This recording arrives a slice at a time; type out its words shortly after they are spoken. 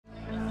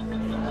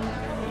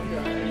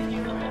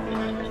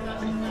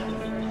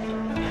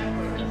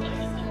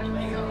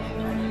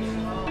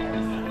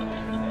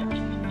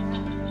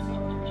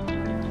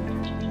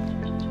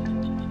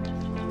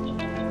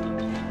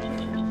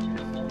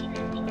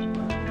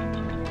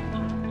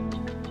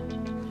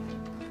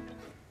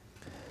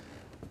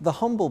The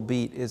humble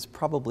beet is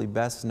probably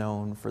best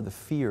known for the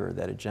fear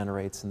that it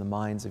generates in the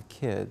minds of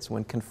kids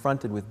when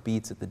confronted with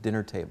beets at the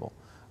dinner table.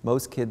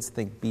 Most kids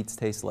think beets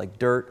taste like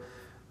dirt,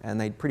 and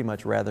they'd pretty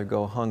much rather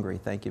go hungry,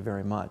 thank you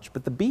very much.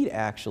 But the beet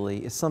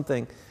actually is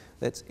something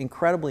that's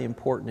incredibly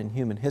important in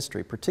human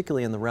history,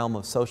 particularly in the realm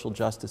of social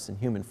justice and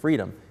human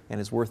freedom, and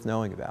is worth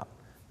knowing about.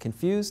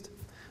 Confused?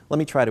 Let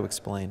me try to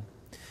explain.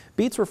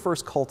 Beets were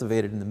first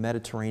cultivated in the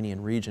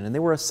Mediterranean region, and they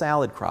were a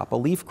salad crop, a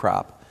leaf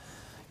crop,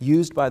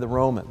 used by the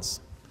Romans.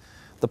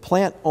 The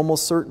plant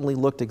almost certainly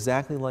looked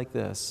exactly like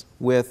this,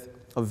 with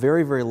a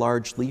very, very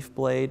large leaf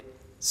blade,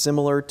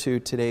 similar to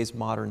today's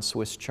modern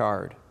Swiss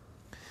chard.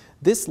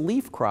 This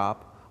leaf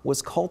crop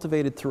was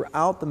cultivated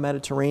throughout the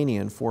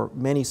Mediterranean for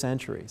many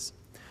centuries.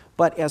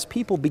 But as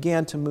people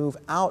began to move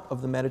out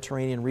of the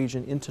Mediterranean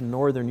region into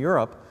northern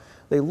Europe,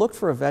 they looked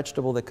for a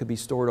vegetable that could be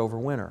stored over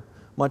winter,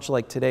 much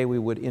like today we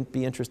would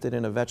be interested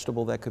in a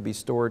vegetable that could be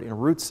stored in a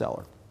root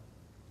cellar.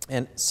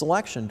 And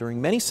selection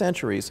during many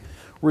centuries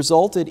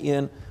resulted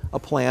in a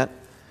plant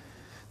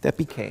that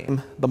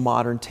became the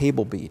modern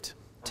table beet.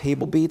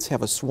 Table beets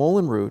have a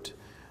swollen root.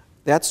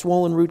 That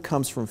swollen root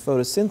comes from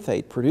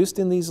photosynthate produced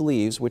in these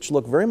leaves, which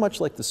look very much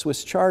like the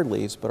Swiss chard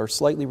leaves but are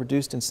slightly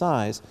reduced in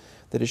size,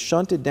 that is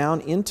shunted down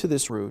into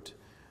this root.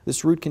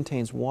 This root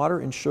contains water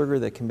and sugar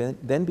that can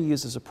then be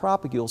used as a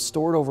propagule,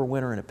 stored over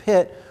winter in a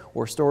pit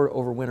or stored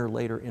over winter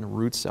later in a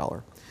root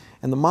cellar.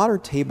 And the modern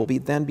table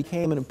beet then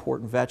became an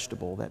important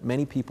vegetable that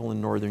many people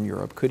in northern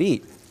Europe could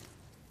eat.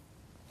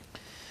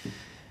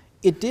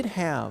 It did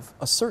have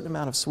a certain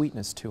amount of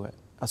sweetness to it,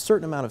 a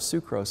certain amount of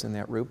sucrose in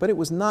that root, but it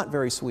was not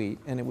very sweet,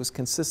 and it was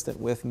consistent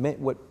with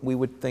what we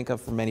would think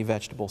of for many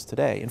vegetables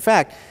today. In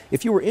fact,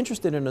 if you were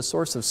interested in a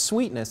source of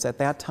sweetness at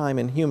that time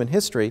in human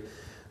history,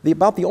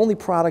 about the only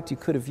product you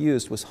could have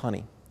used was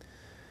honey.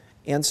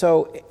 And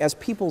so as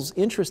people's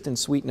interest in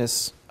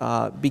sweetness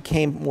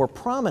became more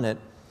prominent,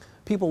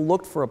 people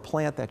looked for a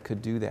plant that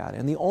could do that.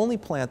 And the only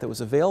plant that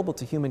was available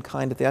to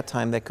humankind at that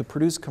time that could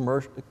produce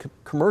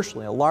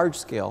commercially, a large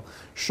scale,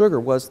 sugar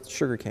was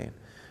sugarcane.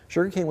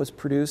 Sugarcane was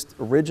produced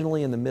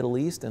originally in the Middle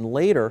East and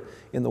later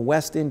in the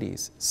West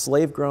Indies,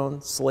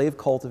 slave-grown,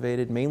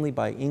 slave-cultivated, mainly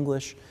by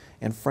English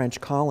and French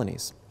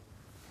colonies.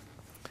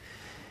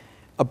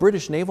 A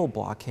British naval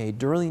blockade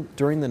during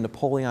the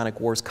Napoleonic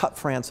Wars cut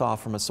France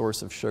off from a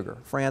source of sugar.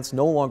 France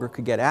no longer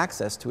could get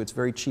access to its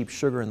very cheap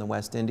sugar in the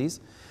West Indies,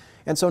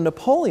 and so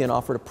Napoleon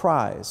offered a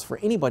prize for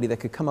anybody that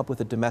could come up with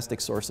a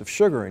domestic source of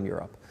sugar in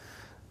Europe.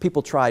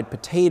 People tried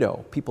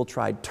potato, people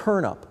tried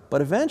turnip,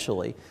 but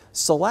eventually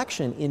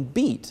selection in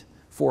beet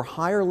for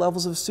higher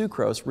levels of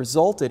sucrose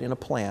resulted in a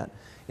plant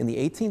in the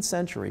 18th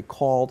century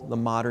called the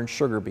modern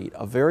sugar beet,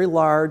 a very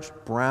large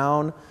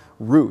brown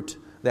root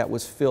that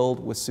was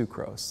filled with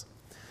sucrose.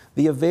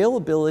 The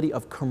availability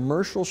of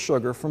commercial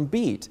sugar from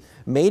beet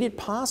made it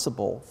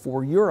possible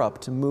for Europe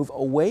to move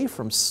away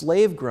from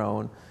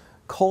slave-grown,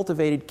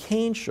 cultivated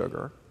cane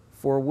sugar,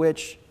 for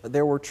which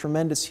there were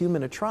tremendous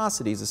human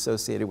atrocities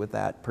associated with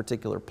that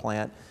particular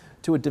plant,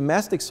 to a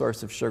domestic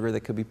source of sugar that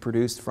could be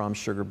produced from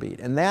sugar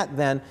beet. And that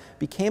then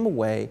became a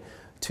way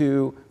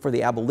for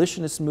the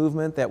abolitionist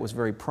movement that was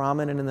very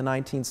prominent in the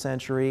 19th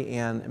century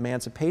and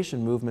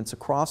emancipation movements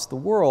across the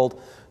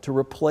world to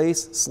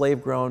replace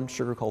slave-grown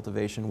sugar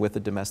cultivation with a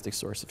domestic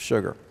source of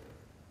sugar.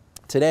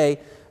 Today,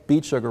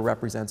 beet sugar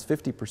represents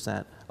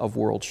 50% of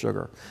world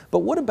sugar. But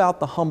what about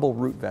the humble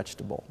root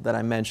vegetable that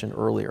I mentioned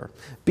earlier?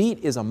 Beet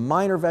is a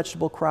minor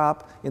vegetable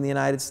crop in the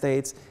United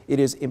States. It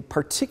is a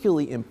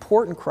particularly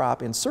important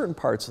crop in certain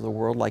parts of the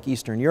world, like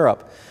Eastern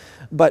Europe.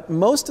 But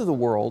most of the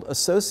world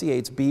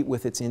associates beet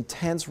with its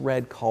intense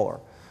red color.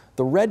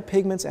 The red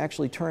pigments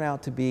actually turn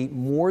out to be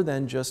more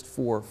than just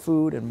for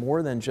food and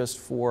more than just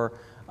for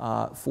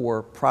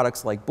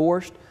products like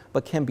borscht,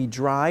 but can be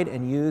dried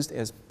and used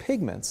as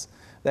pigments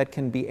that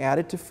can be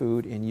added to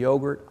food in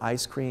yogurt,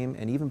 ice cream,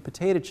 and even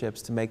potato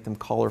chips to make them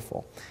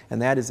colorful.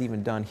 And that is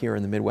even done here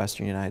in the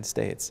Midwestern United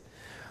States.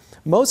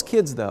 Most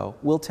kids, though,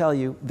 will tell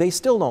you they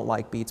still don't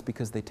like beets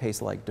because they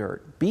taste like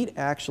dirt. Beet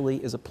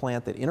actually is a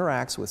plant that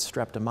interacts with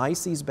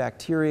Streptomyces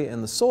bacteria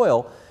in the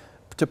soil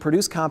to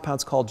produce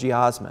compounds called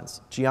geosmins.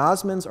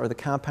 Geosmins are the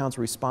compounds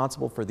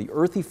responsible for the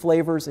earthy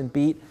flavors in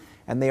beet,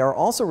 and they are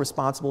also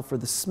responsible for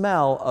the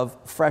smell of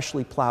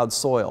freshly plowed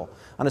soil.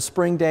 On a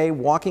spring day,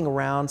 walking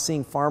around,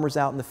 seeing farmers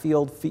out in the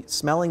field,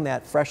 smelling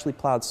that freshly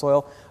plowed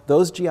soil,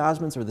 those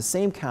geosmins are the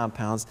same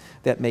compounds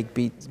that make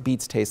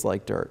beets taste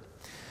like dirt.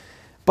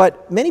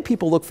 But many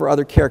people look for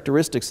other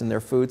characteristics in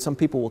their food. Some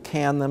people will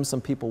can them,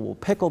 some people will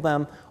pickle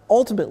them.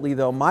 Ultimately,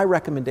 though, my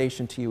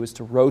recommendation to you is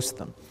to roast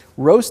them.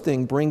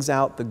 Roasting brings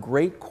out the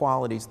great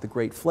qualities, the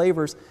great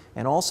flavors,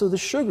 and also the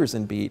sugars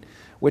in beet,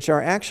 which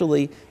are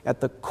actually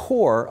at the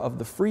core of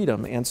the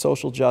freedom and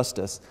social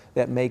justice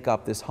that make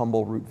up this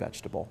humble root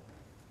vegetable.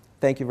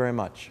 Thank you very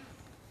much.